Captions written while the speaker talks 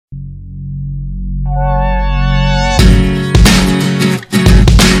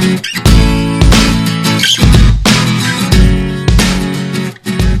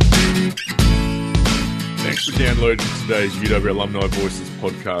episode of today's UW Alumni Voices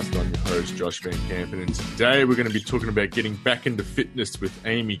podcast. I'm your host, Josh Van Kampen, and today we're going to be talking about getting back into fitness with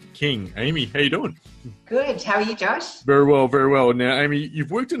Amy King. Amy, how you doing? Good. How are you, Josh? Very well, very well. Now, Amy,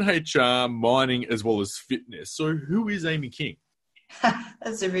 you've worked in HR, mining, as well as fitness. So who is Amy King?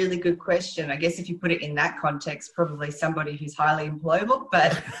 That's a really good question. I guess if you put it in that context, probably somebody who's highly employable.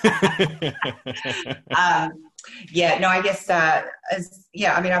 But I've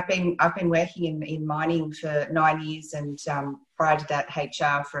been working in mining for 9 years, and prior to that,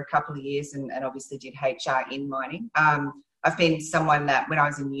 HR for a couple of years, and obviously did HR in mining. I've been someone that when I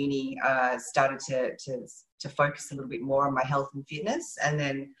was in uni started to focus a little bit more on my health and fitness, and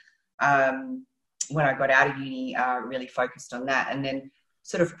then when I got out of uni, really focused on that. And then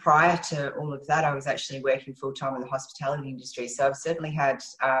sort of prior to all of that, I was actually working full-time in the hospitality industry. So I've certainly had,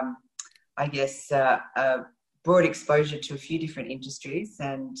 a broad exposure to a few different industries.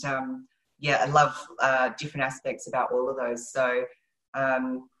 And I love different aspects about all of those. So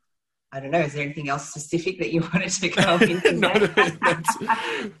I don't know, is there anything else specific that you wanted to go into?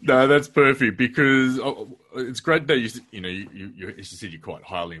 That's perfect, because it's great that you said you're quite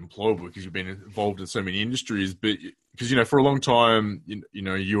highly employable because you've been involved in so many industries, but because, for a long time,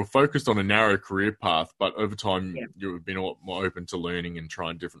 you were focused on a narrow career path, but over time you've been a lot more open to learning and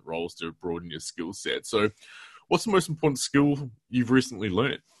trying different roles to broaden your skill set. So what's the most important skill you've recently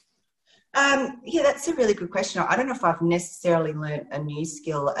learned? That's a really good question. I don't know if I've necessarily learnt a new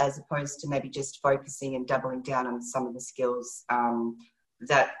skill as opposed to maybe just focusing and doubling down on some of the skills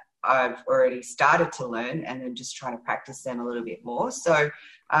that I've already started to learn, and then just trying to practice them a little bit more. So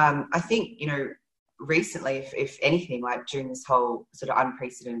I think, recently, if anything, like during this whole sort of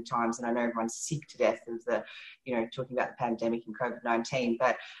unprecedented times, and I know everyone's sick to death of the, talking about the pandemic and COVID-19,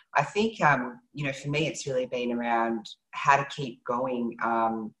 but I think, for me, it's really been around how to keep going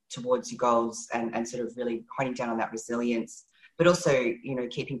towards your goals and sort of really honing down on that resilience, but also,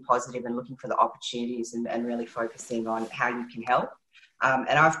 keeping positive and looking for the opportunities and really focusing on how you can help. And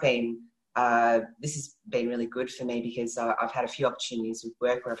I've been, this has been really good for me because I've had a few opportunities with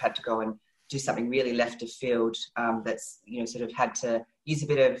work where I've had to go and do something really left of field that's, sort of had to use a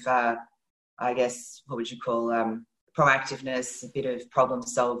bit of, what would you call, proactiveness, a bit of problem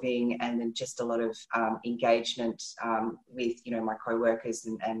solving, and then just a lot of engagement with, my co-workers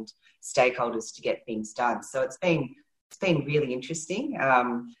and stakeholders to get things done. So it's been really interesting.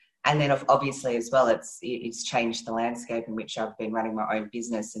 And then obviously as well, it's changed the landscape in which I've been running my own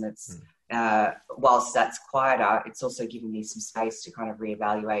business, and it's whilst that's quieter, it's also given me some space to kind of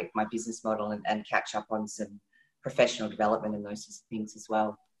reevaluate my business model and catch up on some professional development and those sorts of things as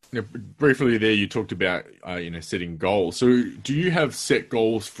well. Now, briefly there, you talked about, setting goals. So do you have set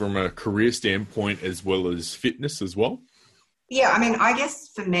goals from a career standpoint as well as fitness as well? Yeah, I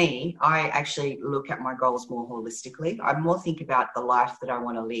guess for me, I actually look at my goals more holistically. I more think about the life that I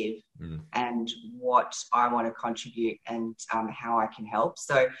want to live and what I want to contribute and how I can help.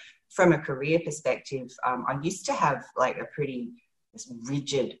 So from a career perspective, I used to have like a pretty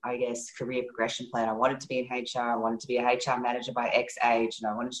rigid, career progression plan. I wanted to be in HR. I wanted to be a HR manager by X age, and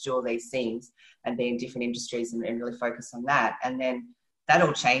I wanted to do all these things and be in different industries and really focus on that. And then that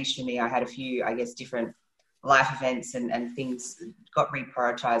all changed for me. I had a few, different life events and things got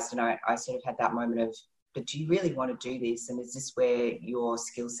reprioritized, and I sort of had that moment of, but do you really want to do this? And is this where your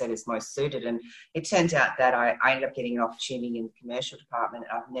skill set is most suited? And it turned out that I ended up getting an opportunity in the commercial department,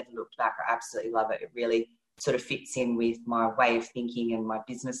 and I've never looked back. I absolutely love it. It really sort of fits in with my way of thinking and my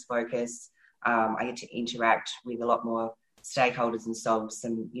business focus. I get to interact with a lot more stakeholders and solve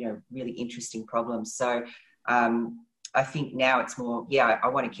some, really interesting problems. So I think now it's more, I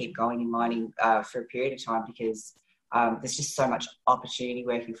want to keep going in mining for a period of time because there's just so much opportunity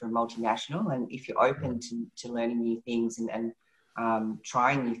working for a multinational. And if you're open to learning new things and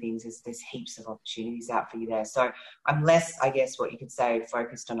trying new things, there's heaps of opportunities out for you there. So I'm less, what you could say,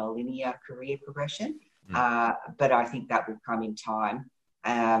 focused on a linear career progression, but I think that will come in time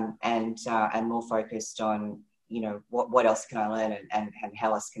and more focused on, what else can I learn and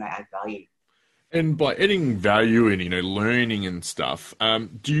how else can I add value. And by adding value and, learning and stuff,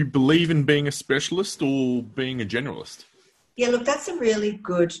 do you believe in being a specialist or being a generalist? Yeah, look, that's a really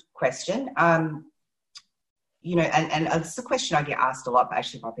good question. And it's a question I get asked a lot,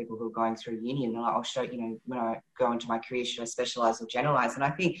 actually, by people who are going through uni, and I'll show, when I go into my career, should I specialise or generalise? And I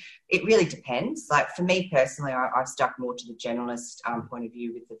think it really depends. Like for me personally, I've stuck more to the generalist point of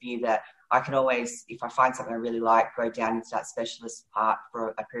view, with the view that I can always, if I find something I really like, go down into that specialist part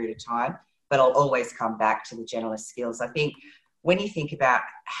for a period of time, but I'll always come back to the generalist skills. I think when you think about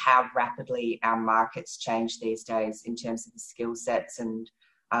how rapidly our markets change these days in terms of the skill sets and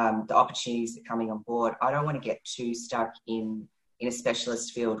the opportunities that are coming on board, I don't want to get too stuck in a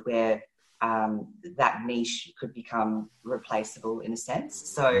specialist field where that niche could become replaceable in a sense.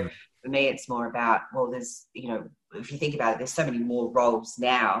 So for me, it's more about, well, there's, if you think about it, there's so many more roles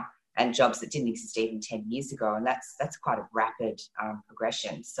now and jobs that didn't exist even 10 years ago. And that's quite a rapid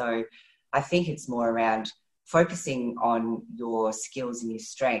progression. So I think it's more around focusing on your skills and your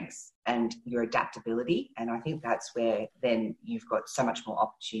strengths and your adaptability. And I think that's where then you've got so much more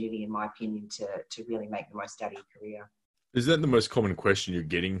opportunity, in my opinion, to really make the most out of your career. Is that the most common question you're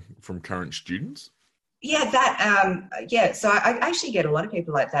getting from current students? Yeah, so I actually get a lot of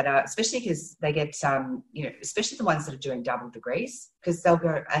people like that, especially because they get, especially the ones that are doing double degrees, because they'll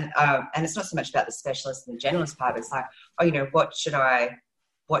go, and it's not so much about the specialist and the generalist part, it's like, what should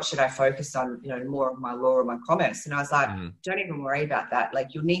I focus on, more of my law or my commerce? And I was like, don't even worry about that.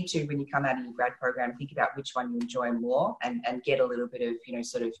 Like, you'll need to, when you come out of your grad program, think about which one you enjoy more and get a little bit of,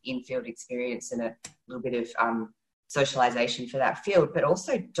 sort of in-field experience and a little bit of socialization for that field, but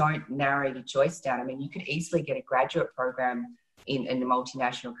also don't narrow your choice down. I mean, you could easily get a graduate program in a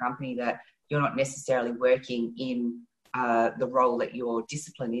multinational company that you're not necessarily working in the role that your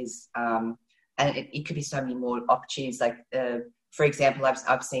discipline is. And it could be so many more opportunities. Like, for example,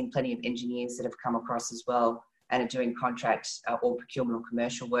 I've seen plenty of engineers that have come across as well and are doing contract or procurement or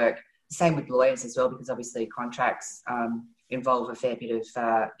commercial work. Same with lawyers as well, because obviously contracts involve a fair bit of,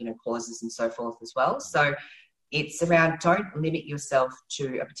 clauses and so forth as well. So it's around, don't limit yourself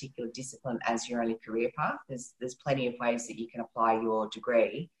to a particular discipline as your only career path. There's plenty of ways that you can apply your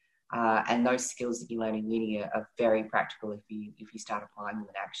degree, and those skills that you learn in uni are very practical if you start applying them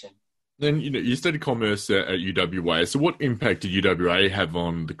in action. Then, you studied commerce at UWA. So what impact did UWA have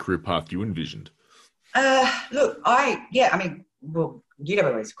on the career path you envisioned?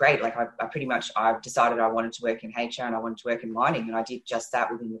 UWA was great. Like, I decided I wanted to work in HR and I wanted to work in mining, and I did just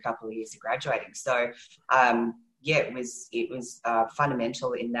that within a couple of years of graduating. So, it was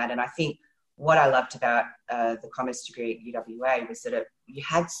fundamental in that. And I think what I loved about the commerce degree at UWA was that you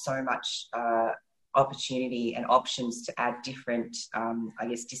had so much opportunity and options to add different,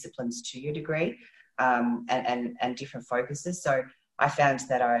 disciplines to your degree, and different focuses. So I found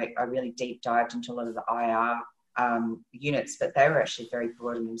that I really deep dived into a lot of the IR units, but they were actually very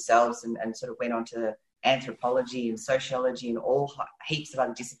broad in themselves and sort of went on to anthropology and sociology and all heaps of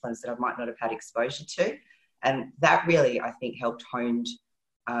other disciplines that I might not have had exposure to. And that really, I think, helped hone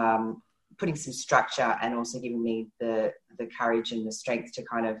putting some structure and also giving me the courage and the strength to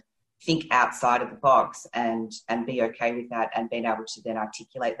kind of think outside of the box and be okay with that, and being able to then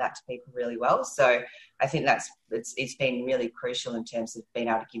articulate that to people really well. So I think it's been really crucial in terms of being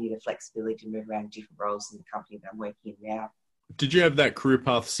able to give you the flexibility to move around different roles in the company that I'm working in now. Did you have that career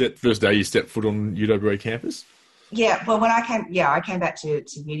path set first day you stepped foot on UWA campus? Yeah, well, when I came back to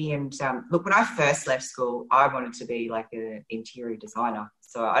uni, and look, when I first left school, I wanted to be like an interior designer.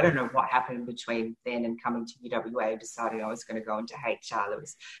 So I don't know what happened between then and coming to UWA and deciding I was going to go into HR. There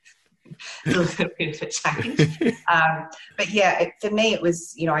was a little bit of a change. But yeah, for me, it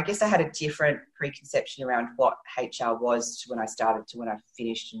was, I guess I had a different preconception around what HR was to when I started to when I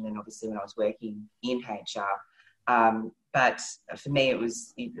finished, and then obviously when I was working in HR. But for me,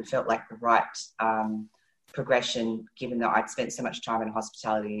 it felt like the right progression, given that I'd spent so much time in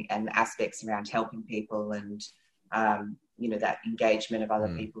hospitality and the aspects around helping people and, that engagement of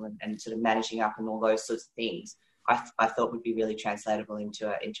other people and sort of managing up and all those sorts of things. I thought would be really translatable into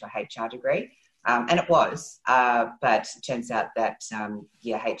a HR degree. And it was, but it turns out that,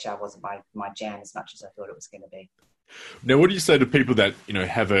 HR wasn't my jam as much as I thought it was going to be. Now, what do you say to people that,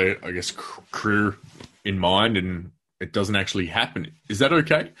 have a, career in mind and it doesn't actually happen? Is that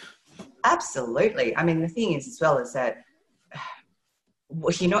okay? Absolutely. I mean, the thing is as well is that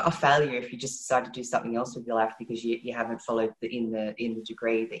you're not a failure if you just decide to do something else with your life because you haven't followed in the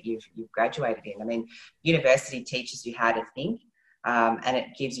degree that you've graduated in. I mean, university teaches you how to think, and it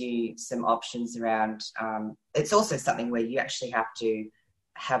gives you some options around. It's also something where you actually have to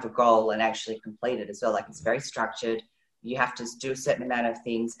have a goal and actually complete it as well. Like, it's very structured. You have to do a certain amount of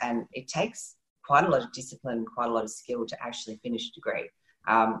things, and it takes quite a lot of discipline, quite a lot of skill to actually finish a degree.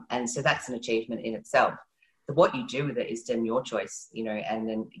 And so that's an achievement in itself. But what you do with it is then your choice, and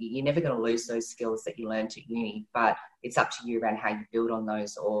then you're never going to lose those skills that you learned at uni, but it's up to you around how you build on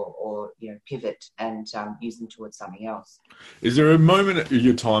those or pivot and use them towards something else. Is there a moment at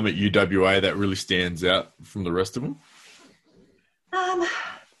your time at UWA that really stands out from the rest of them?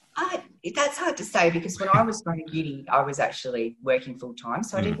 That's hard to say, because when I was going to uni, I was actually working full time.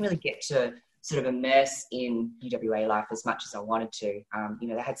 So I didn't really get to sort of immerse in UWA life as much as I wanted to.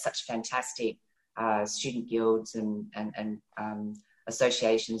 They had such fantastic student guilds and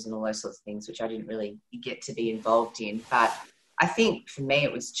associations and all those sorts of things, which I didn't really get to be involved in. But I think for me,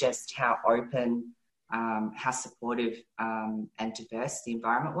 it was just how open, how supportive and diverse the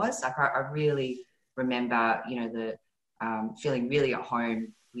environment was. Like I really remember, the feeling really at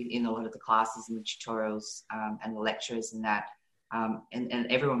home in a lot of the classes and the tutorials and the lecturers and that.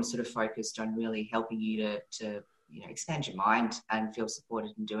 And everyone was sort of focused on really helping you to expand your mind and feel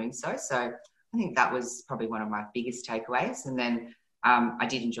supported in doing so. So I think that was probably one of my biggest takeaways. And then I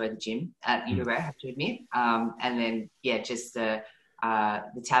did enjoy the gym at UWA, I have to admit. And then, just the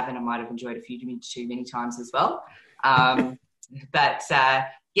tavern I might have enjoyed too many times as well. But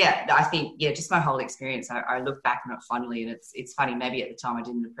I think, just my whole experience, I look back on it fondly, and it's funny, maybe at the time I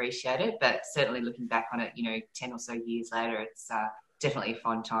didn't appreciate it, but certainly looking back on it, 10 or so years later, it's definitely a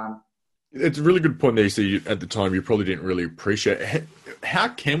fun time. It's a really good point there. So at the time, you probably didn't really appreciate it. How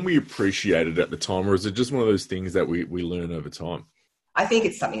can we appreciate it at the time, or is it just one of those things that we learn over time? I think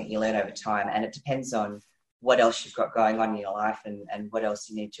it's something that you learn over time, and it depends on what else you've got going on in your life and what else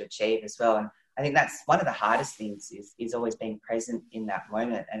you need to achieve as well. And I think that's one of the hardest things is always being present in that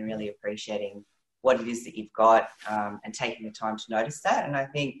moment and really appreciating what it is that you've got and taking the time to notice that. And I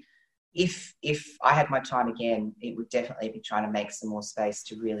think if I had my time again, it would definitely be trying to make some more space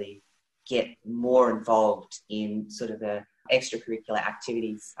to really get more involved in sort of the extracurricular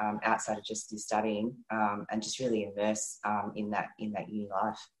activities outside of just your studying and just really immerse in that uni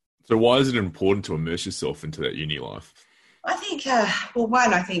life. So why is it important to immerse yourself into that uni life? I think,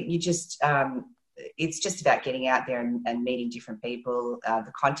 I think you just, it's just about getting out there and meeting different people.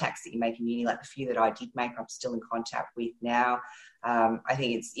 The contacts that you make in uni, like the few that I did make, I'm still in contact with now. I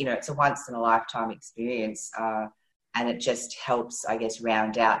think it's, it's a once in a lifetime experience. And it just helps, I guess,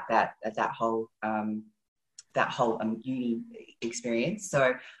 round out that whole uni experience.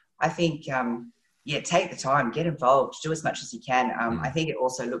 So I think, take the time, get involved, do as much as you can. I think it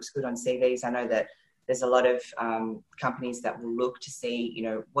also looks good on CVs. I know that there's a lot of companies that will look to see,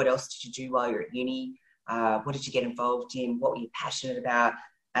 what else did you do while you're at uni? What did you get involved in? What were you passionate about?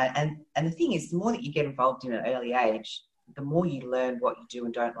 And the thing is, the more that you get involved in an early age, the more you learn what you do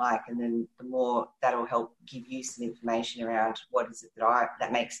and don't like, and then the more that'll help give you some information around what is it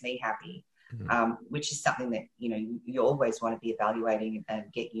that makes me happy, which is something that you always want to be evaluating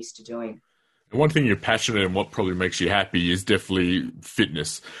and get used to doing. And one thing you're passionate and what probably makes you happy is definitely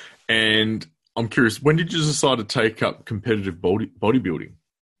fitness. And I'm curious, when did you decide to take up competitive bodybuilding?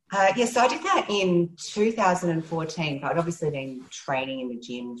 So I did that in 2014, but I'd obviously been training in the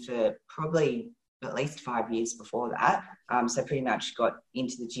gym for probably at least 5 years before that. So pretty much got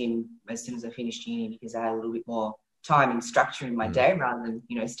into the gym as soon as I finished uni because I had a little bit more time and structure in my day rather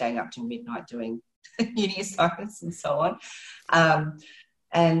than, staying up till midnight doing uni assignments and so on. I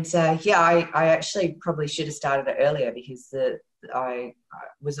actually probably should have started it earlier because I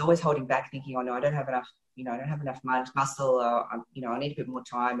was always holding back thinking, oh no, I don't have enough, I don't have enough muscle or, I need a bit more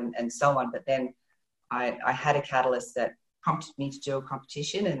time and so on. But then I had a catalyst that prompted me to do a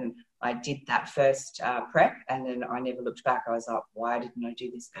competition, and I did that first prep, and then I never looked back. I was like, why didn't I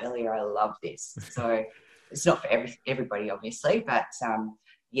do this earlier? I love this. So it's not for everybody, obviously, but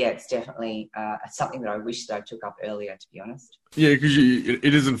it's definitely something that I wish that I took up earlier, to be honest. Yeah, because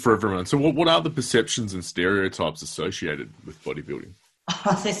it isn't for everyone. So what are the perceptions and stereotypes associated with bodybuilding?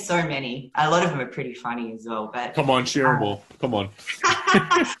 Oh, there's so many. A lot of them are pretty funny as well. But come on, share them all. Come on.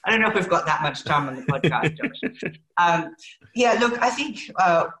 I don't know if we've got that much time on the podcast, Josh. Look, I think,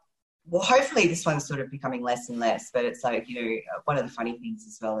 hopefully this one's sort of becoming less and less, but it's like, one of the funny things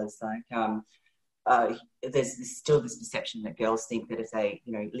as well is like, there's still this perception that girls think that if they,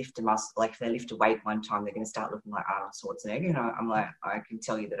 lift a muscle, like if they lift a weight one time, they're going to start looking like Arnold Schwarzenegger. And I'm like, I can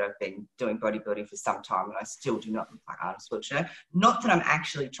tell you that I've been doing bodybuilding for some time and I still do not look like Arnold Schwarzenegger. Not that I'm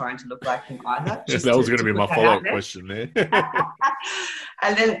actually trying to look like him either. That was going to be my follow-up question there.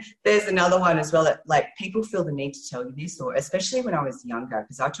 And then there's another one as well that like people feel the need to tell you this, or especially when I was younger,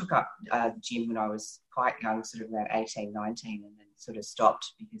 because I took up the gym when I was quite young, sort of around 18, 19, and then sort of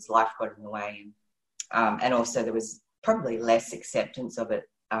stopped because life got in the way. And also there was probably less acceptance of it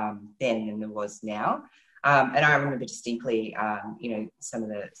then than there was now. And I remember distinctly, some of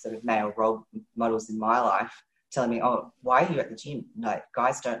the sort of male role models in my life telling me, oh, why are you at the gym? No,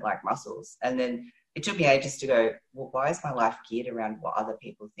 guys don't like muscles. And then it took me ages to go, well, why is my life geared around what other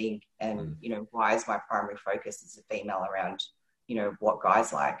people think? And, why is my primary focus as a female around, what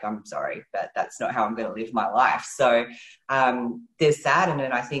guys like? I'm sorry, but that's not how I'm going to live my life. So there's that. And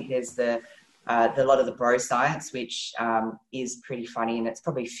then I think there's the lot of the bro science, which is pretty funny, and it's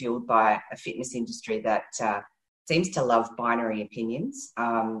probably fueled by a fitness industry that seems to love binary opinions,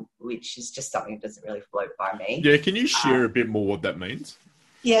 which is just something that doesn't really float by me. Yeah, can you share a bit more what that means?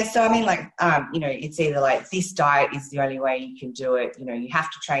 Yeah, so I mean, like, it's either like this diet is the only way you can do it. You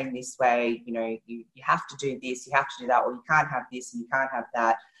have to train this way. You have to do this, you have to do that, or you can't have this and you can't have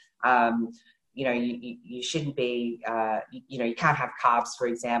that. You shouldn't be, you can't have carbs, for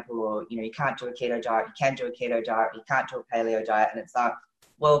example, or, you can't do a keto diet. You can do a keto diet, you can't do a paleo diet. And it's like,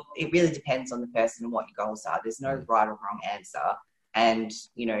 well, it really depends on the person and what your goals are. There's no right or wrong answer. And,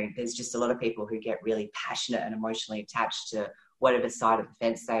 there's just a lot of people who get really passionate and emotionally attached to whatever side of the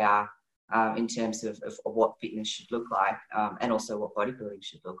fence they are, in terms of what fitness should look like, and also what bodybuilding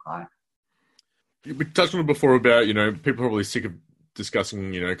should look like. We touched on it before about, people are probably sick of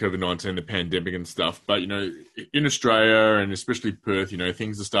discussing, COVID-19, the pandemic and stuff. But, in Australia and especially Perth,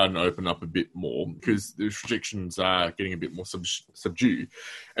 things are starting to open up a bit more because the restrictions are getting a bit more subdued.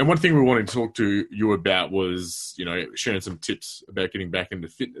 And one thing we wanted to talk to you about was, sharing some tips about getting back into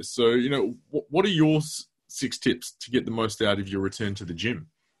fitness. So, what are your 6 tips to get the most out of your return to the gym?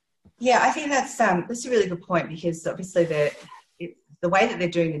 Yeah, I think that's a really good point, because obviously the way that they're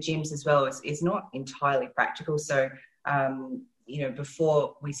doing the gyms as well is not entirely practical. So,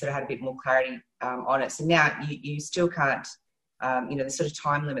 before we sort of had a bit more clarity on it. So now you still can't, there's sort of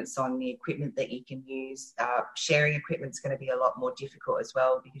time limits on the equipment that you can use. Sharing equipment is going to be a lot more difficult as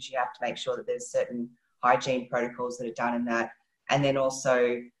well, because you have to make sure that there's certain hygiene protocols that are done in that. And then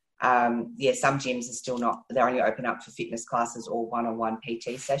also, some gyms are still not, they're only open up for fitness classes or one-on-one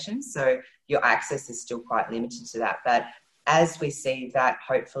PT sessions. So your access is still quite limited to that. But as we see that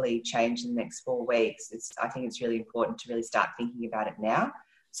hopefully change in the next 4 weeks, I think it's really important to really start thinking about it now.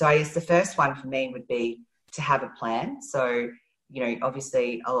 So I guess the first one for me would be to have a plan. So,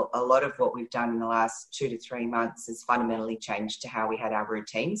 obviously a lot of what we've done in the last 2 to 3 months has fundamentally changed to how we had our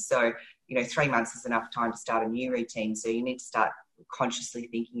routines. So, 3 months is enough time to start a new routine. So you need to start consciously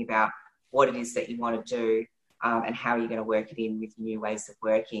thinking about what it is that you want to do, and how you're going to work it in with new ways of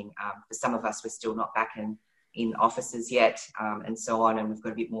working. For some of us, we're still not back in offices yet, and so on, and we've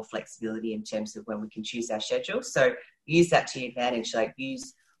got a bit more flexibility in terms of when we can choose our schedule. So use that to your advantage, like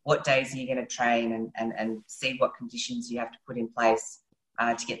use what days are you going to train, and see what conditions you have to put in place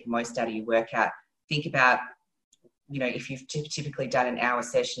to get the most out of your workout. Think about, if you've typically done an hour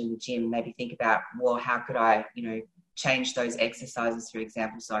session in the gym, maybe think about, well, how could I, change those exercises, for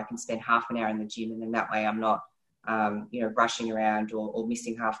example, so I can spend half an hour in the gym, and then that way I'm not rushing around or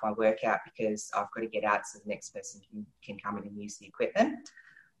missing half my workout because I've got to get out so the next person can come in and use the equipment.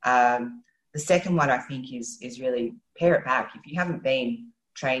 The second one I think is really pare it back. If you haven't been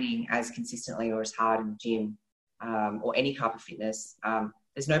training as consistently or as hard in the gym, or any type of fitness,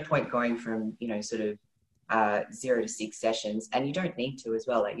 there's no point going from, 0 to 6 sessions, and you don't need to as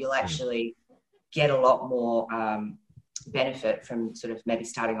well. Like, you'll actually get a lot more benefit from sort of maybe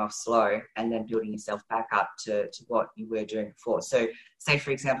starting off slow and then building yourself back up to what you were doing before. So say, for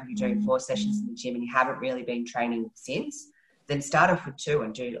example, you're doing 4 sessions in the gym and you haven't really been training since, then start off with 2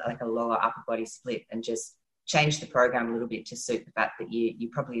 and do like a lower upper body split, and just change the program a little bit to suit the fact that you're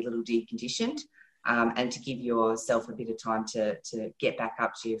probably a little deconditioned, and to give yourself a bit of time to get back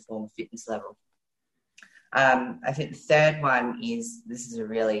up to your former fitness level. I think the third one is, this is a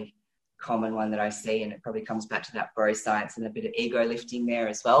really common one that I see, and it probably comes back to that bro science and a bit of ego lifting there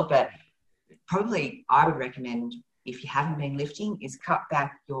as well. But probably I would recommend, if you haven't been lifting, is cut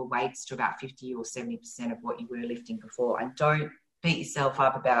back your weights to about 50 or 70% of what you were lifting before, and don't beat yourself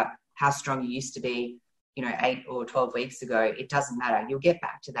up about how strong you used to be 8 or 12 weeks ago. It doesn't matter. You'll get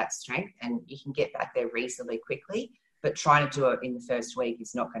back to that strength, and you can get back there reasonably quickly. But trying to do it in the first week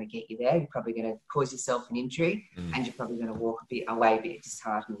is not going to get you there. You're probably going to cause yourself an injury, and you're probably going to walk away a bit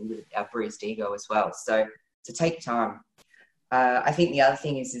disheartened with a bruised ego as well. So take time. I think the other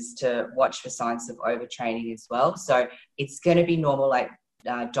thing is to watch for signs of overtraining as well. So it's going to be normal, like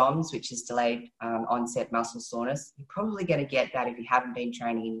DOMS, which is delayed onset muscle soreness. You're probably going to get that if you haven't been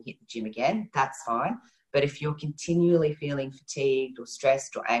training and you hit the gym again. That's fine. But if you're continually feeling fatigued or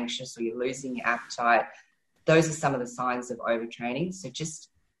stressed or anxious, or you're losing your appetite, those are some of the signs of overtraining. So just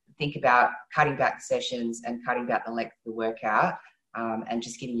think about cutting back the sessions and cutting back the length of the workout, and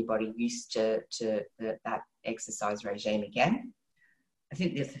just getting your body used to that exercise regime again. I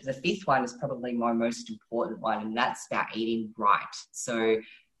think the fifth one is probably my most important one, and that's about eating right. So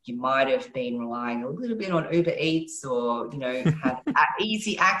you might have been relying a little bit on Uber Eats, or, have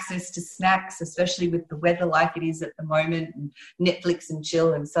easy access to snacks, especially with the weather like it is at the moment, and Netflix and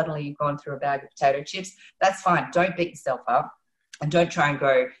chill, and suddenly you've gone through a bag of potato chips. That's fine. Don't beat yourself up, and don't try and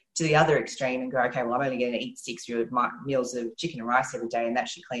go to the other extreme and go, okay, well, I'm only going to eat 6 meals of chicken and rice every day, and that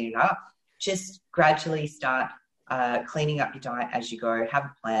should clean it up. Just gradually start cleaning up your diet as you go, have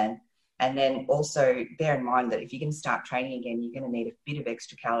a plan. And then also bear in mind that if you're going to start training again, you're going to need a bit of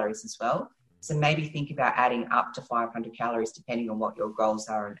extra calories as well. So maybe think about adding up to 500 calories, depending on what your goals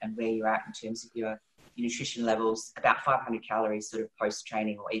are and where you're at in terms of your nutrition levels, about 500 calories sort of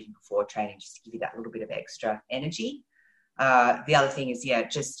post-training or even before training, just to give you that little bit of extra energy. The other thing is,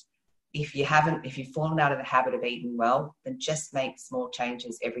 just if you've fallen out of the habit of eating well, then just make small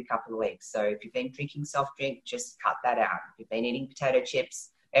changes every couple of weeks. So if you've been drinking soft drink, just cut that out. If you've been eating potato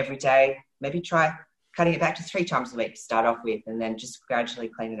chips every day, maybe try cutting it back to 3 times a week to start off with, and then just gradually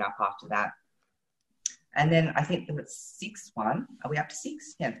clean it up after that. And then I think the 6th one, are we up to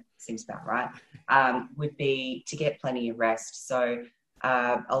 6? Yeah, seems about right, would be to get plenty of rest. So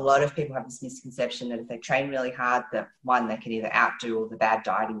a lot of people have this misconception that if they train really hard, that one, they can either outdo all the bad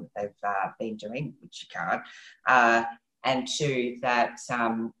dieting that they've been doing, which you can't, and 2, that,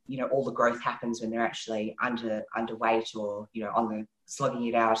 all the growth happens when they're actually underweight or, on the slogging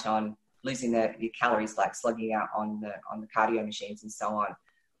it out on losing the calories, like slogging out on the cardio machines and so on.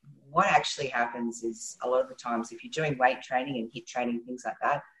 What actually happens is a lot of the times if you're doing weight training and HIIT training, things like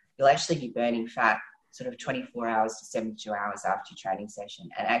that, you'll actually be burning fat sort of 24 hours to 72 hours after your training session.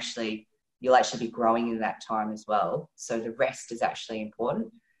 And actually, you'll actually be growing in that time as well. So the rest is actually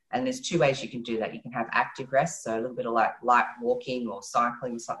important. And there's 2 ways you can do that. You can have active rest, so a little bit of like light walking or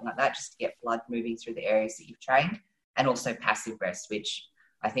cycling or something like that, just to get blood moving through the areas that you've trained. And also passive rest, which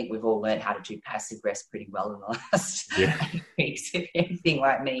I think we've all learned how to do passive rest pretty well in the last 8 weeks, if anything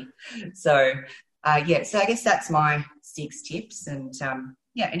like me. So, so I guess that's my 6 tips. And,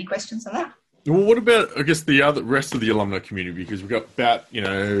 any questions on that? Well, what about, I guess, the other rest of the alumni community? Because we've got about,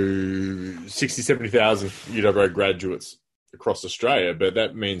 60, 70,000 UWA graduates across Australia, but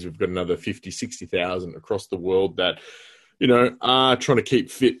that means we've got another 50, 60,000 across the world that, are trying to keep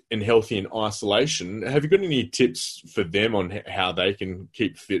fit and healthy in isolation. Have you got any tips for them on how they can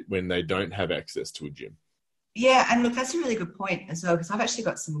keep fit when they don't have access to a gym? Yeah, and look, that's a really good point as well, because I've actually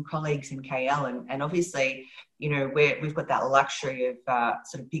got some colleagues in KL, and obviously, we've got that luxury of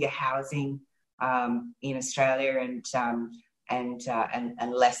sort of bigger housing in Australia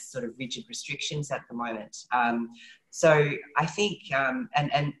and less sort of rigid restrictions at the moment. So I think,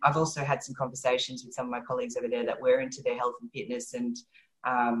 and I've also had some conversations with some of my colleagues over there that were into their health and fitness, and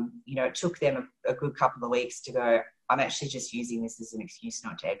it took them a good couple of weeks to go, I'm actually just using this as an excuse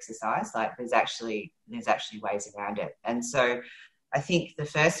not to exercise. Like there's actually ways around it. And so I think the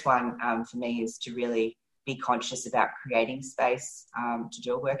first one for me is to really be conscious about creating space to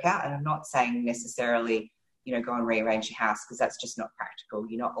do a workout. And I'm not saying necessarily, go and rearrange your house, because that's just not practical.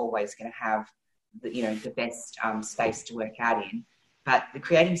 You're not always going to have the best space to work out in. But the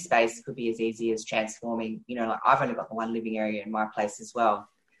creating space could be as easy as transforming, like I've only got the one living area in my place as well.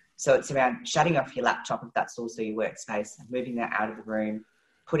 So it's around shutting off your laptop if that's also your workspace, moving that out of the room,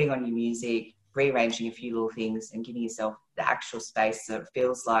 putting on your music, rearranging a few little things and giving yourself the actual space so it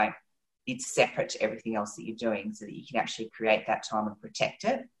feels like it's separate to everything else that you're doing, so that you can actually create that time and protect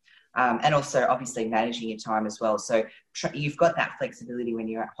it. And also obviously managing your time as well. So you've got that flexibility when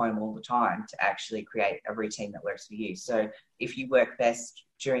you're at home all the time to actually create a routine that works for you. So if you work best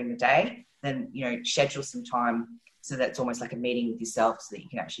during the day, then, schedule some time so that's almost like a meeting with yourself, so that you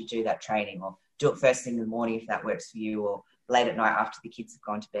can actually do that training, or do it first thing in the morning if that works for you, or late at night after the kids have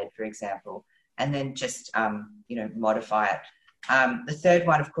gone to bed, for example, and then just, modify it. The third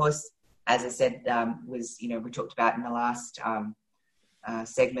one, of course, as I said, was, we talked about in the last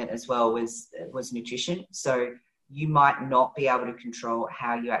segment as well, was nutrition. So you might not be able to control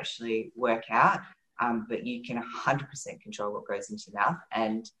how you actually work out, but you can 100% control what goes into your mouth.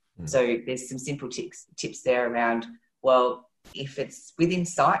 And so there's some simple tips there around, well, if it's within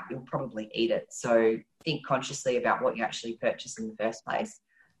sight, you'll probably eat it. So think consciously about what you actually purchase in the first place.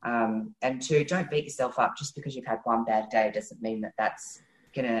 And 2, don't beat yourself up. Just because you've had one bad day doesn't mean that that's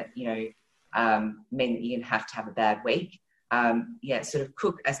going to, mean that you're going to have a bad week. Sort of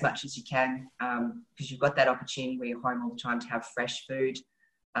cook as much as you can, because you've got that opportunity where you're home all the time to have fresh food,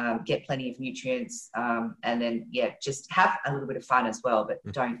 get plenty of nutrients, and then, just have a little bit of fun as well, but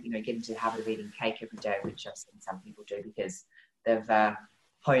don't, get into the habit of eating cake every day, which I've seen some people do because they've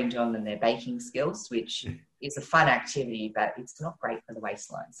honed on their baking skills, which is a fun activity, but it's not great for the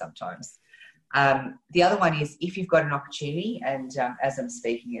waistline sometimes. The other one is, if you've got an opportunity, and as I'm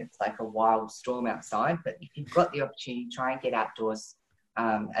speaking, it's like a wild storm outside, but if you've got the opportunity, try and get outdoors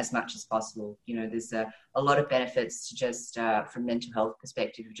as much as possible. There's a lot of benefits to just, from mental health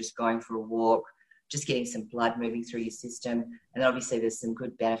perspective, of just going for a walk, just getting some blood moving through your system. And then obviously there's some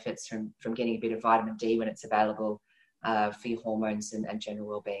good benefits from getting a bit of vitamin D when it's available for your hormones and general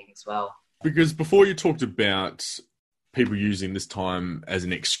well-being as well. Because before you talked about people using this time as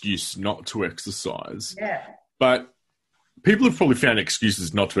an excuse not to exercise, Yeah. but people have probably found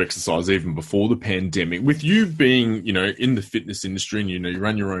excuses not to exercise even before the pandemic. With you being, in the fitness industry and, you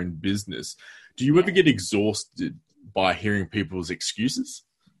run your own business, do you ever get exhausted by hearing people's excuses?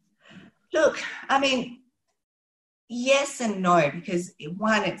 Look, I mean, yes and no, because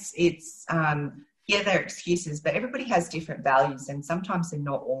one, they're excuses, but everybody has different values, and sometimes they're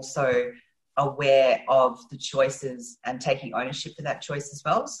not also aware of the choices and taking ownership for that choice as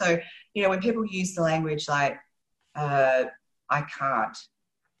well. So, when people use the language like, I can't,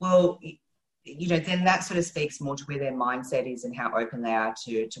 well, then that sort of speaks more to where their mindset is and how open they are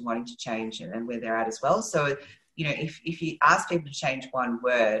to wanting to change and where they're at as well. So, if you ask people to change one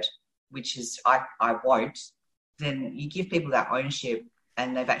word, which is I won't, then you give people that ownership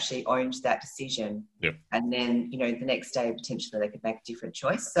and they've actually owned that decision. Yep. And then, the next day, potentially they could make a different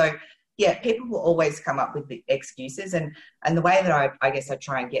choice. So, yeah, people will always come up with the excuses. And the way that I guess I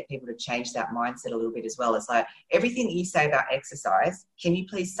try and get people to change that mindset a little bit as well is like, everything that you say about exercise, can you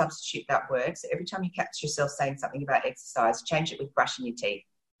please substitute that word? So every time you catch yourself saying something about exercise, change it with brushing your teeth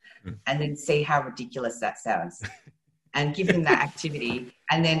and then see how ridiculous that sounds. And give them that activity.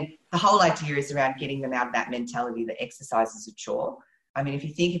 And then the whole idea is around getting them out of that mentality that exercise is a chore. I mean, if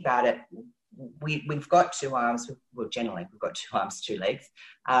you think about it, we've got two arms. Generally, we've got 2 arms, 2 legs.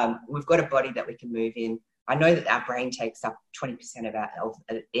 We've got a body that we can move in. I know that our brain takes up 20% of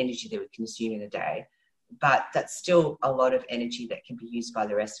energy that we consume in a day, but that's still a lot of energy that can be used by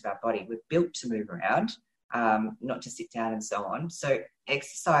the rest of our body. We're built to move around, not to sit down and so on. So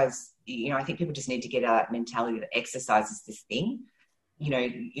exercise, I think people just need to get out that mentality that exercise is this thing.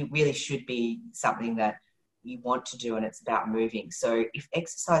 It really should be something that you want to do and it's about moving. So if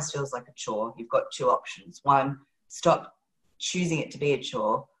exercise feels like a chore, you've got 2 options. 1, stop choosing it to be a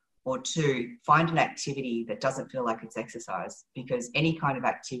chore, or 2, find an activity that doesn't feel like it's exercise, because any kind of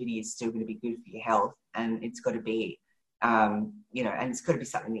activity is still going to be good for your health, and it's got to be, and it's got to be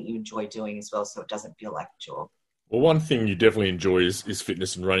something that you enjoy doing as well, so it doesn't feel like a chore. Well, one thing you definitely enjoy is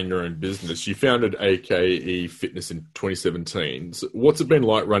fitness and running your own business. You founded AKE Fitness in 2017. So what's it been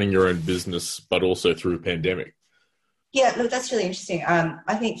like running your own business, but also through a pandemic? Yeah, look, that's really interesting.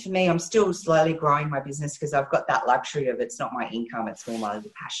 I think for me, I'm still slowly growing my business because I've got that luxury of it's not my income, it's more my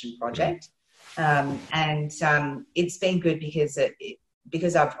little passion project. It's been good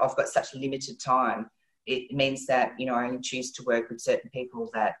because I've got such limited time. It means that, I only choose to work with certain people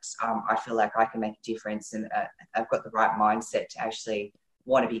that I feel like I can make a difference, and I've got the right mindset to actually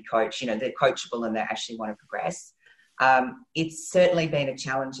want to be coached. They're coachable and they actually want to progress. It's certainly been a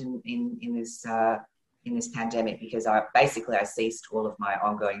challenge in this pandemic, because I ceased all of my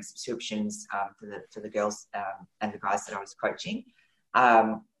ongoing subscriptions for the girls and the guys that I was coaching.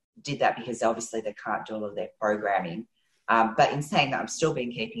 Did that because obviously they can't do all of their programming. But in saying that, I'm still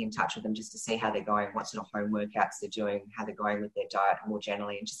keeping in touch with them just to see how they're going, what sort of home workouts they're doing, how they're going with their diet more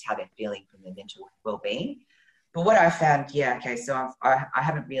generally, and just how they're feeling from their mental well-being. But what I found, so I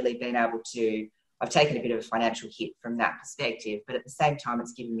haven't really been able to, I've taken a bit of a financial hit from that perspective, but at the same time,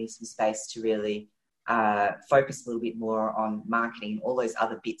 it's given me some space to really focus a little bit more on marketing, all those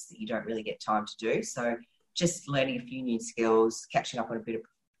other bits that you don't really get time to do. So just learning a few new skills, catching up on a bit of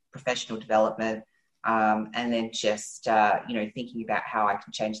professional development, and then just, thinking about how I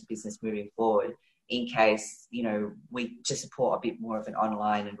can change the business moving forward in case, we to support a bit more of an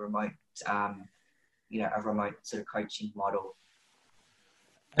online and remote, a remote sort of coaching model.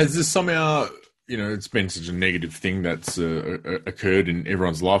 Has this somehow, it's been such a negative thing that's occurred in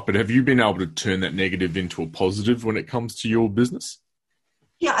everyone's life, but have you been able to turn that negative into a positive when it comes to your business?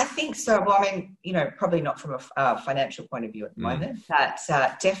 Yeah, I think so. Well, I mean, probably not from a financial point of view at the moment, but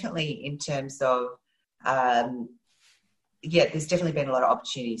definitely in terms of, there's definitely been a lot of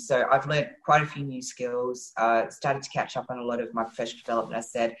opportunities. So I've learned quite a few new skills, started to catch up on a lot of my professional development, I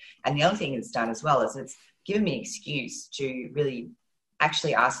said. And the other thing it's done as well is it's given me an excuse to really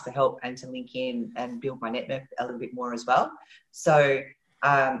actually ask for help and to link in and build my network a little bit more as well. So,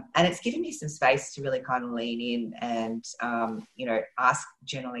 and it's given me some space to really kind of lean in and, ask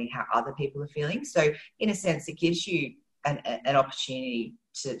generally how other people are feeling. So in a sense, it gives you an opportunity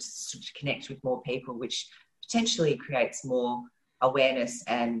to connect with more people, which potentially creates more awareness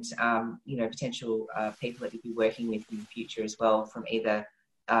and, potential people that you'll be working with in the future as well, from either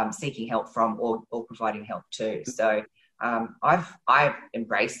seeking help from or providing help to. So I've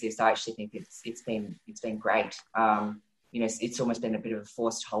embraced this. I actually think it's been great. It's almost been a bit of a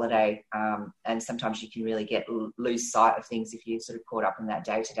forced holiday, and sometimes you can really lose sight of things if you're sort of caught up in that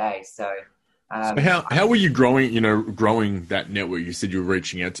day to day. So So how were you growing that network? You said you were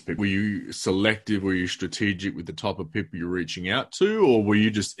reaching out to people. Were you selective? Were you strategic with the type of people you're reaching out to, or were you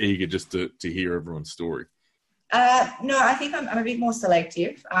just eager just to hear everyone's story? No, I think I'm a bit more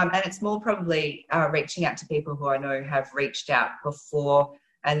selective, and it's more probably reaching out to people who I know have reached out before,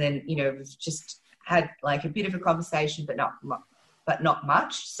 and then we've just had like a bit of a conversation, but not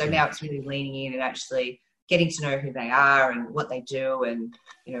much. So now it's really leaning in and actually getting to know who they are and what they do, and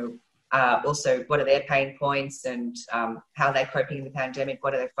also what are their pain points and how they're coping in the pandemic.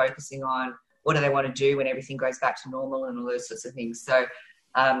 What are they focusing on? What do they want to do when everything goes back to normal and all those sorts of things. So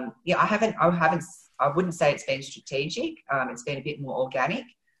I wouldn't say it's been strategic. It's been a bit more organic,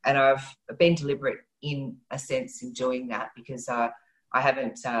 and I've been deliberate in a sense in doing that because I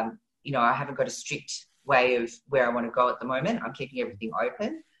haven't got a strict way of where I want to go at the moment. I'm keeping everything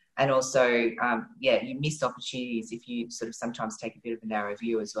open. And also, you miss opportunities if you sort of sometimes take a bit of a narrow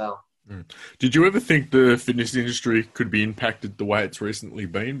view as well. Did you ever think the fitness industry could be impacted the way it's recently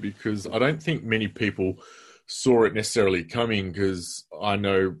been? Because I don't think many people saw it necessarily coming, because I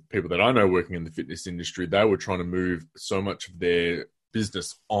know people that I know working in the fitness industry, they were trying to move so much of their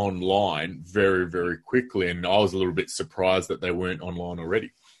business online very, very quickly. And I was a little bit surprised that they weren't online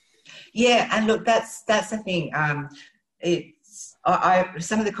already. Yeah, and look, that's the thing.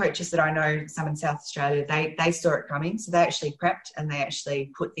 Some of the coaches that I know, some in South Australia, they saw it coming. So they actually prepped and they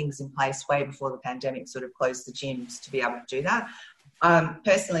actually put things in place way before the pandemic sort of closed the gyms to be able to do that.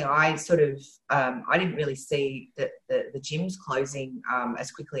 Personally, I didn't really see the gyms closing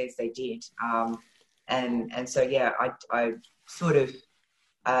as quickly as they did. And so, I sort of,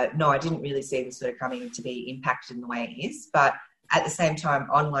 no, I didn't really see this sort of coming to be impacted in the way it is. But at the same time,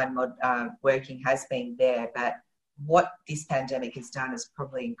 online working has been there. But what this pandemic has done is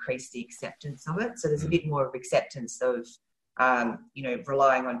probably increased the acceptance of it. So there's a bit more of acceptance of,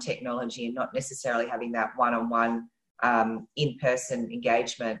 relying on technology and not necessarily having that one-on-one in-person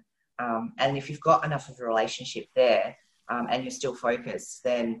engagement. And if you've got enough of a relationship there and you're still focused,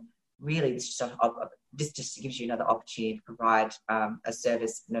 then really this just gives you another opportunity to provide a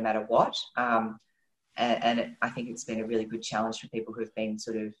service no matter what. I think it's been a really good challenge for people who've been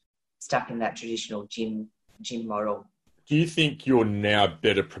sort of stuck in that traditional gym model. Do you think you're now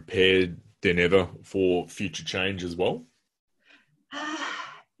better prepared than ever for future change as well?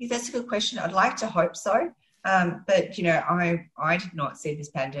 That's a good question. I'd like to hope so. But, I did not see this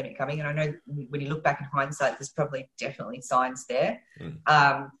pandemic coming. And I know when you look back in hindsight, there's probably definitely signs there.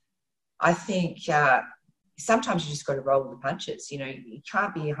 I think sometimes you just got to roll with the punches. You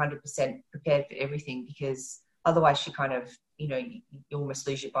can't be 100% prepared for everything, because otherwise you kind of, you almost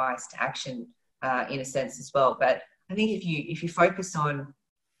lose your bias to action in a sense as well. But I think if you focus on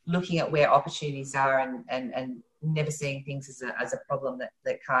looking at where opportunities are and never seeing things as a problem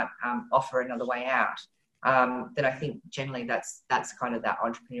that can't offer another way out, then I think generally that's kind of that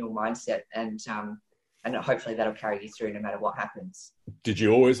entrepreneurial mindset, and hopefully that'll carry you through no matter what happens. Did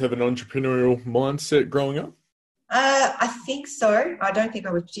you always have an entrepreneurial mindset growing up? I think so. I don't think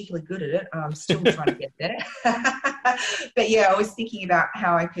I was particularly good at it. I'm still trying to get there. But I was thinking about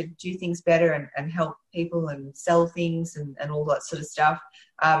how I could do things better and help people and sell things and all that sort of stuff.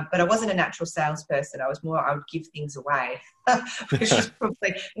 But I wasn't a natural salesperson. I would give things away, which is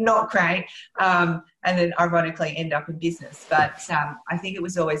probably not great. And then ironically end up in business. But I think it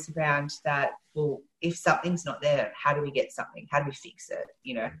was always around that, well, if something's not there, how do we get something? How do we fix it?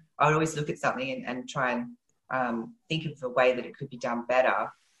 I would always look at something and try and think of a way that it could be done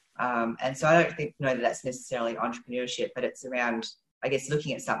better. And so I don't know that that's necessarily entrepreneurship, but it's around, I guess,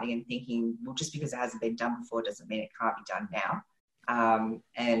 looking at something and thinking, well, just because it hasn't been done before doesn't mean it can't be done now. But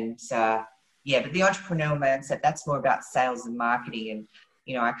the entrepreneurial mindset, that's more about sales and marketing. And,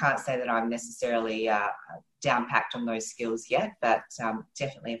 I can't say that I'm necessarily down-packed on those skills yet, but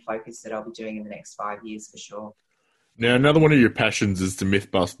definitely a focus that I'll be doing in the next 5 years for sure. Now, another one of your passions is to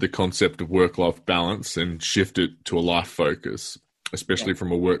myth-bust the concept of work-life balance and shift it to a life focus, especially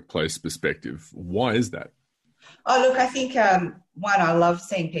from a workplace perspective. Why is that? Oh, look, I think, one, I love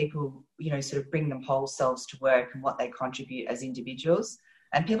seeing people, sort of bring them whole selves to work and what they contribute as individuals.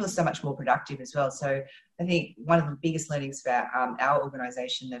 And people are so much more productive as well. So I think one of the biggest learnings about our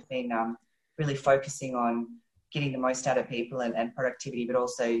organisation, they've been really focusing on getting the most out of people and productivity, but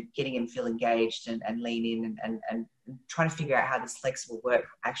also getting them feel engaged and lean in and trying to figure out how this flexible work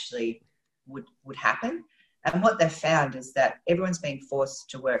actually would happen. And what they've found is that everyone's being forced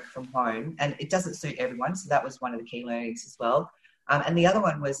to work from home, and it doesn't suit everyone. So that was one of the key learnings as well. And the other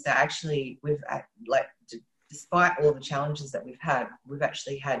one was that actually despite all the challenges that we've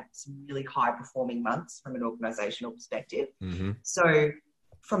actually had some really high performing months from an organisational perspective. Mm-hmm. So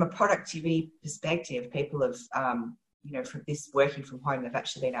from a productivity perspective, people have, from this working from home, they've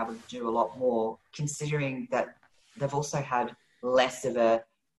actually been able to do a lot more, considering that they've also had less of an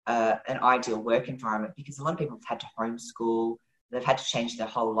ideal work environment, because a lot of people have had to homeschool, they've had to change their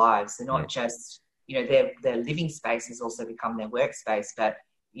whole lives. They're not just, their living space has also become their workspace, but,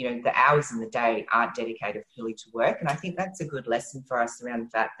 the hours in the day aren't dedicated purely to work. And I think that's a good lesson for us around the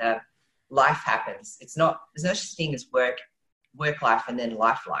fact that life happens. There's no such thing as work life and then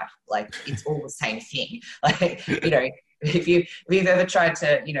life. Like, it's all the same thing. Like, if you've ever tried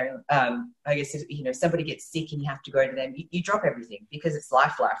to, I guess, if somebody gets sick and you have to go to them, you drop everything because it's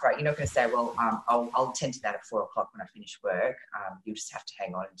life, right? You're not going to say, well, I'll attend to that at 4:00 when I finish work. You just have to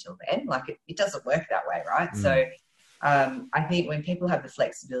hang on until then. Like, it doesn't work that way, right? So I think when people have the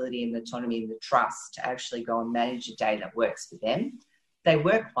flexibility and the autonomy and the trust to actually go and manage a day that works for them, they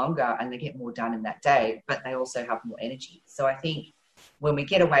work longer and they get more done in that day, but they also have more energy. So I think when we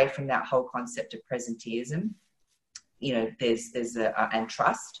get away from that whole concept of presenteeism, there's and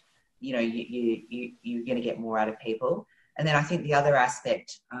trust, you're going to get more out of people. And then I think the other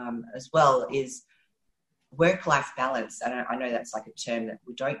aspect as well is work-life balance. And I know that's like a term that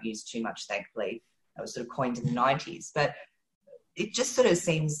we don't use too much, thankfully. That was sort of coined in the 90s, but it just sort of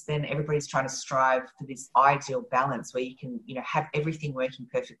seems then everybody's trying to strive for this ideal balance where you can, have everything working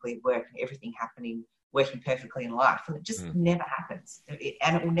perfectly at work and everything working perfectly in life. And it just never happens.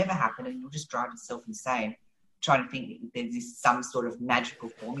 And it will never happen. And you'll just drive yourself insane trying to think there's some sort of magical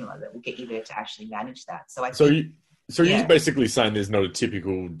formula that will get you there to actually manage that. So you're basically saying there's not a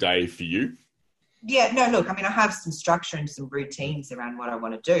typical day for you? Yeah, no, look, I mean, I have some structure and some routines around what I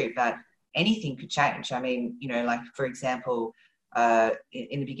want to do, but anything could change. I mean, like, for example,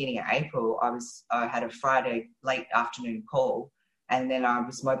 in the beginning of April, I had a Friday late afternoon call, and then I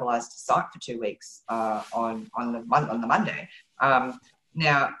was mobilised to site for 2 weeks on the Monday.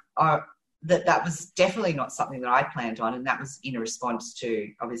 Now, that was definitely not something that I planned on, and that was in a response to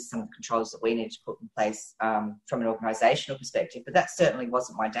obviously some of the controls that we need to put in place from an organisational perspective. But that certainly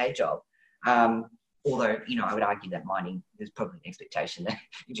wasn't my day job. Although, I would argue that mining, there's probably an expectation that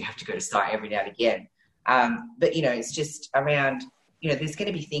you have to go to site every now and again. But, it's just around, there's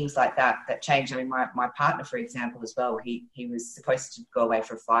going to be things like that change. I mean, my partner, for example, as well, he was supposed to go away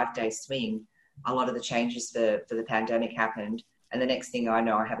for a 5-day swing. A lot of the changes for the pandemic happened. And the next thing I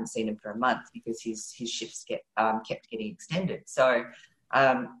know, I haven't seen him for a month because his shifts kept getting extended. So,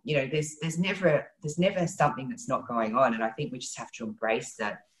 there's never something that's not going on. And I think we just have to embrace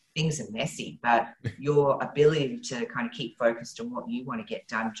that things are messy, but your ability to kind of keep focused on what you want to get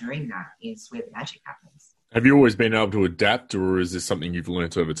done during that is where the magic happens. Have you always been able to adapt, or is this something you've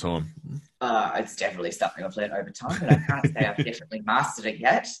learnt over time? It's definitely something I've learnt over time, but I can't say I've definitely mastered it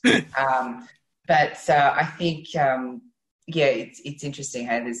yet. But I think, it's interesting.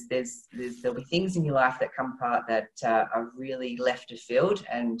 Hey, there'll be things in your life that come apart that are really left of field,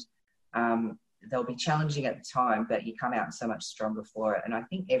 and they'll be challenging at the time, but you come out so much stronger for it. And I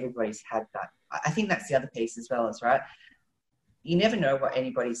think everybody's had that. I think that's the other piece as well, is right. You never know what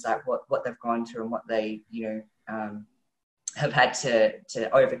anybody's like, what they've gone through and what they, have had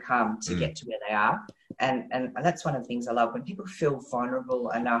to overcome to get to where they are. And that's one of the things I love, when people feel vulnerable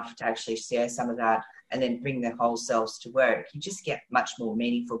enough to actually share some of that and then bring their whole selves to work. You just get much more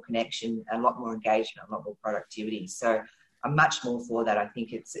meaningful connection, a lot more engagement, a lot more productivity. So I'm much more for that. I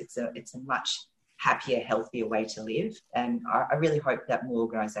think it's a much happier, healthier way to live. And I really hope that more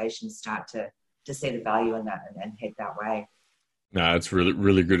organisations start to see the value in that and head that way. No, that's really,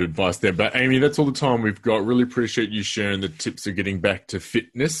 really good advice there. But Amy, that's all the time we've got. Really appreciate you sharing the tips of getting back to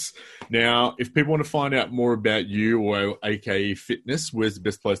fitness. Now, if people want to find out more about you or AKE Fitness, where's the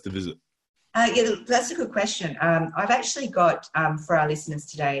best place to visit? That's a good question. I've actually got, for our listeners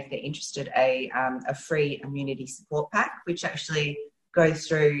today, if they're interested, a free immunity support pack, which actually goes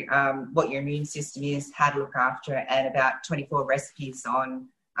through what your immune system is, how to look after it, and about 24 recipes on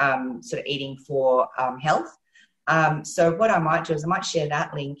sort of eating for health. So what I might do is I might share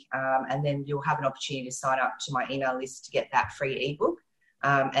that link, and then you'll have an opportunity to sign up to my email list to get that free ebook.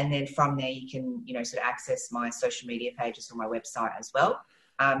 And then from there, you can, sort of access my social media pages on my website as well.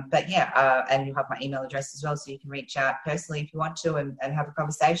 And you'll have my email address as well, so you can reach out personally if you want to and have a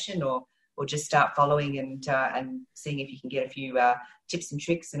conversation, or just start following and seeing if you can get a few tips and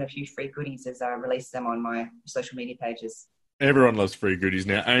tricks and a few free goodies as I release them on my social media pages. Everyone loves free goodies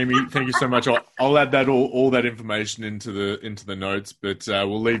now. Amy, thank you so much. I'll add that all that information into the notes, but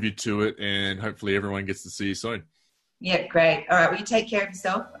we'll leave you to it, and hopefully everyone gets to see you soon. Yeah, great. All right, well, you take care of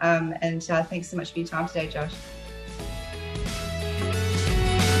yourself, and thanks so much for your time today, Josh.